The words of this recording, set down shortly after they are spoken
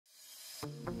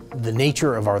The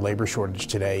nature of our labor shortage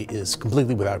today is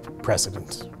completely without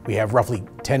precedent. We have roughly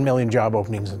 10 million job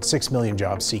openings and 6 million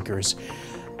job seekers.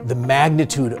 The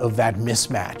magnitude of that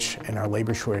mismatch in our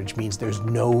labor shortage means there's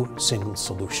no single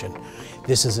solution.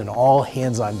 This is an all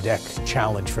hands on deck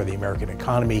challenge for the American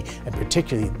economy and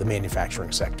particularly the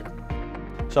manufacturing sector.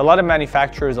 So a lot of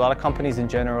manufacturers, a lot of companies in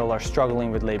general are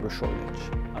struggling with labor shortage.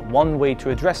 One way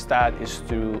to address that is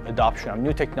through adoption of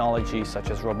new technologies such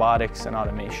as robotics and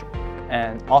automation.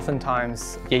 And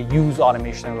oftentimes they use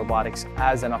automation and robotics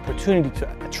as an opportunity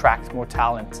to attract more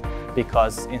talent,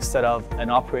 because instead of an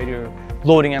operator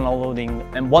loading and unloading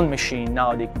in one machine,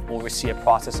 now they can oversee a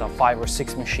process of 5 or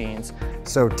 6 machines.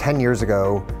 So 10 years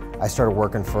ago, I started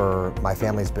working for my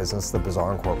family's business, the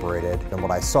Bazaar Incorporated, and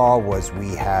what I saw was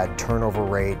we had turnover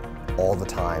rate all the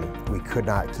time. We could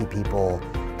not keep people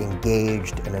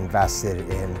engaged and invested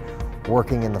in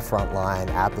working in the front line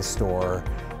at the store.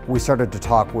 We started to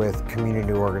talk with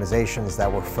community organizations that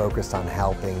were focused on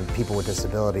helping people with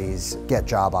disabilities get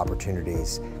job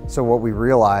opportunities. So what we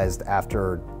realized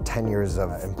after 10 years of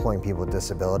employing people with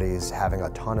disabilities, having a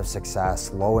ton of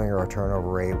success, lowering our turnover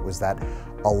rate, was that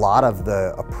a lot of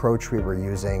the approach we were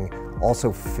using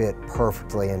also fit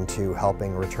perfectly into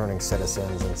helping returning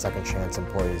citizens and second chance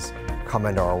employees come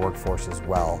into our workforce as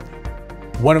well.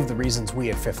 One of the reasons we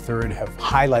at Fifth Third have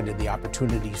highlighted the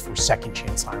opportunities for second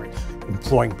chance hiring,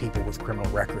 employing people with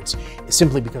criminal records, is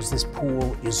simply because this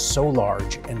pool is so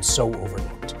large and so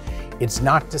overlooked. It's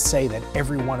not to say that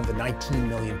every one of the 19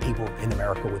 million people in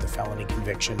America with a felony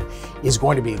conviction is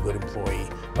going to be a good employee,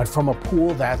 but from a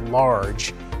pool that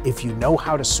large, if you know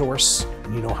how to source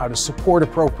and you know how to support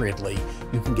appropriately,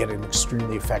 you can get an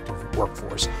extremely effective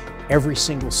workforce. Every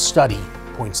single study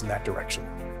points in that direction.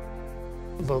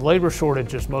 The labor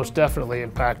shortage is most definitely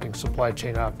impacting supply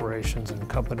chain operations, and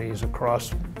companies across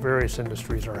various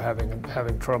industries are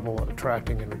having trouble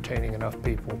attracting and retaining enough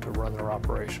people to run their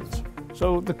operations.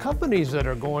 So the companies that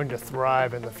are going to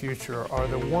thrive in the future are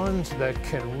the ones that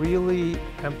can really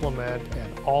implement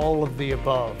an all of the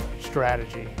above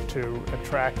strategy to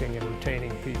attracting and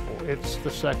retaining people. It's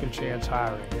the second chance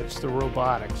hiring, it's the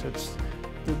robotics, it's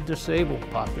the disabled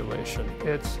population,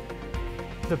 it's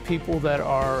the people that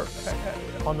are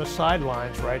on the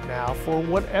sidelines right now for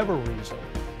whatever reason,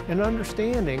 and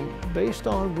understanding based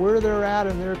on where they're at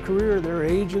in their career, their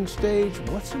age and stage,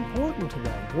 what's important to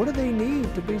them, what do they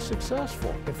need to be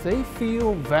successful. If they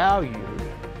feel valued,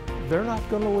 they're not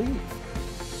going to leave.